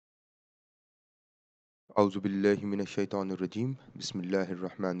أعوذ بالله من الشيطان الرجيم بسم الله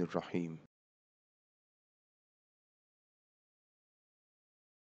الرحمن الرحيم.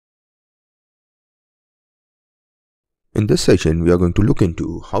 In this session, we are going to look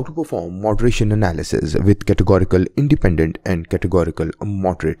into how to perform moderation analysis with categorical independent and categorical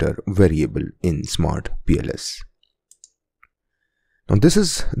moderator variable in SmartPLS. Now, this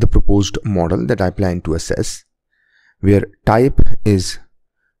is the proposed model that I plan to assess, where type is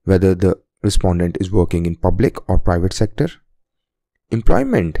whether the respondent is working in public or private sector.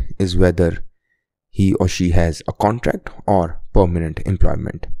 Employment is whether he or she has a contract or permanent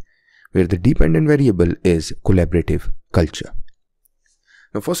employment, where the dependent variable is collaborative culture.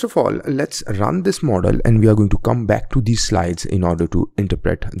 Now, first of all, let's run this model and we are going to come back to these slides in order to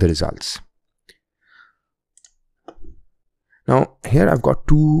interpret the results. Now, here I've got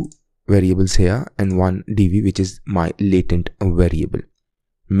two variables here and one DV, which is my latent variable,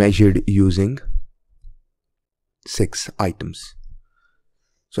 measured using 6 items.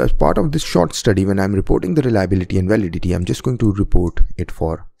 So as part of this short study, when I'm reporting the reliability and validity, I'm just going to report it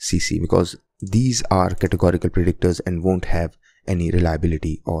for CC because these are categorical predictors and won't have any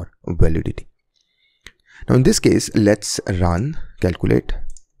reliability or validity. Now in this case, let's run calculate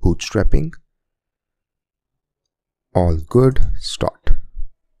bootstrapping. All good, start.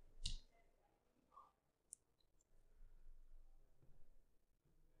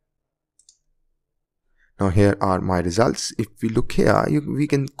 Now here are my results. If we look here, we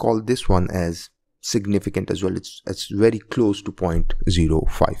can call this one as significant as well. It's very close to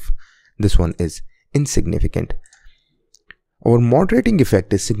 0.05. This one is insignificant. Our moderating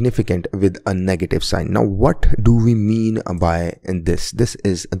effect is significant with a negative sign. Now what do we mean by this? This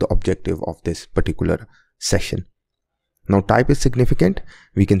is the objective of this particular session. Now type is significant.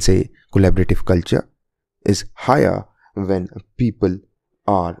 We can say collaborative culture is higher when people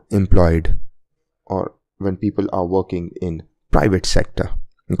are employed or when people are working in private sector,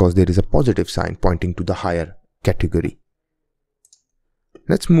 because there is a positive sign pointing to the higher category.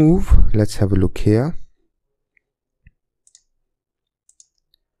 Let's have a look here.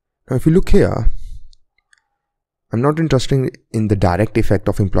 Now if you look here, I'm not interested in the direct effect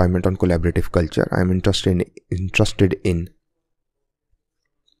of employment on collaborative culture. I'm interested in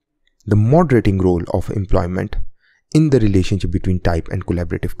the moderating role of employment in the relationship between type and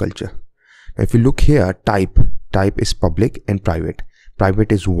collaborative culture. Now if you look here, type is public and private.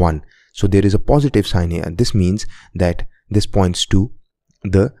 Private is 1. So there is a positive sign here. This means that this points to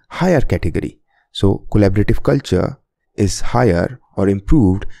the higher category. So collaborative culture is higher or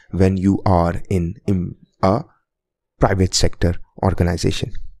improved when you are in a private sector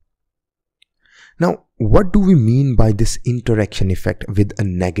organization. Now, what do we mean by this interaction effect with a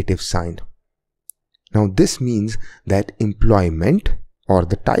negative sign? Now this means that employment or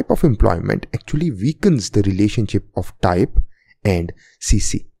the type of employment actually weakens the relationship of type and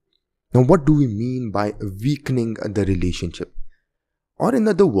CC. Now what do we mean by weakening the relationship? Or in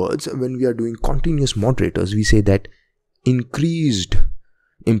other words, when we are doing continuous moderators, we say that increased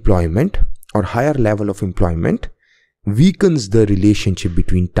employment or higher level of employment weakens the relationship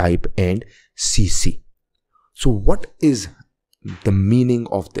between type and CC. So what is the meaning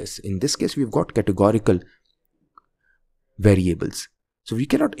of this? In this case, we've got categorical variables. So we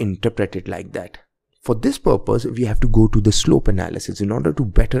cannot interpret it like that. For this purpose, we have to go to the slope analysis in order to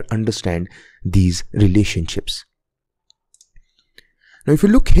better understand these relationships. Now if you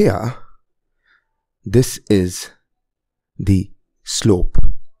look here, this is the slope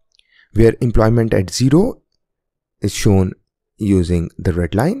where employment at 0 is shown using the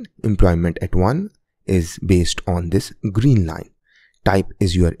red line. Employment at 1 is based on this green line. Type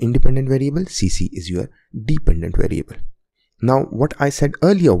is your independent variable, CC is your dependent variable. Now what I said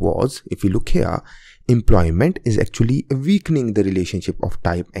earlier was, if you look here, employment is actually weakening the relationship of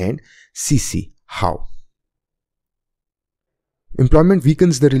type and CC. How? Employment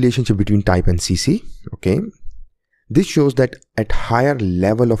weakens the relationship between type and CC. Okay. This shows that at higher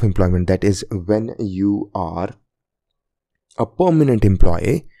level of employment, that is when you are a permanent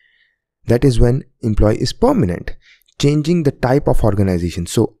employee, that is when employee is permanent, changing the type of organization.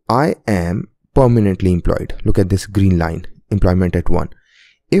 So I am permanently employed. Look at this green line, employment at 1.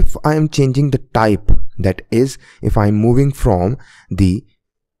 If I am changing the type, that is if I am moving from the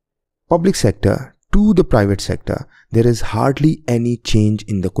public sector to the private sector, there is hardly any change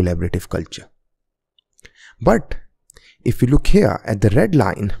in the collaborative culture. But if you look here at the red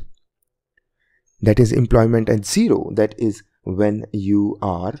line, that is employment at 0, that is when you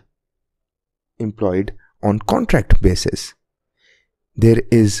are employed on contract basis, there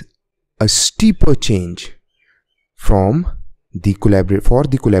is a steeper change from the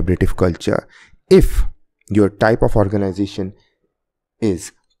collaborative culture if your type of organization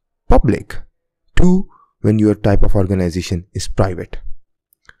is public to when your type of organization is private.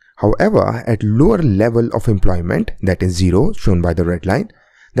 However, at lower level of employment, that is 0, shown by the red line,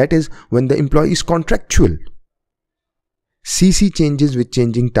 that is when the employee is contractual. CC changes with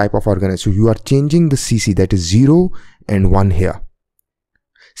changing type of organization. So you are changing the CC, that is 0 and 1 here.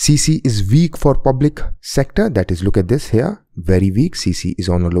 CC is weak for public sector, that is, look at this here, very weak. CC is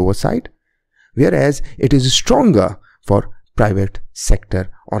on the lower side, whereas it is stronger for private sector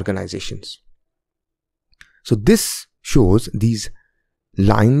organizations. So this shows these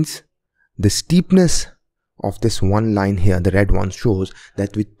lines, the steepness of this one line here, the red one, shows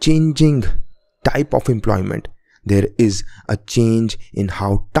that with changing type of employment, there is a change in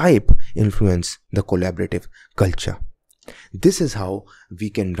how type influence the collaborative culture. This is how we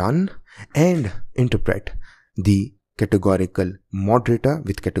can run and interpret the categorical moderator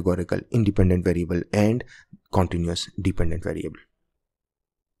with categorical independent variable and continuous dependent variable.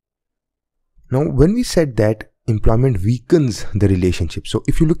 Now, when we said that employment weakens the relationship, so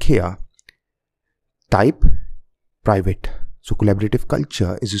if you look here, type, private, so collaborative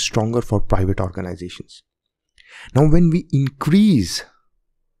culture is stronger for private organizations. Now, when we increase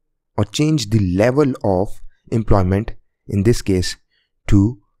or change the level of employment, in this case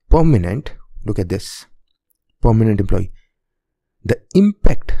to permanent, look at this, permanent employee, the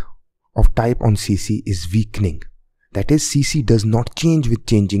impact of type on CC is weakening. That is, CC does not change with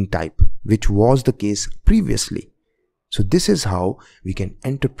changing type, which was the case previously. So this is how we can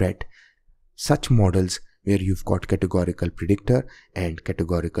interpret such models where you've got categorical predictor and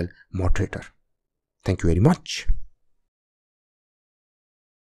categorical moderator. Thank you very much.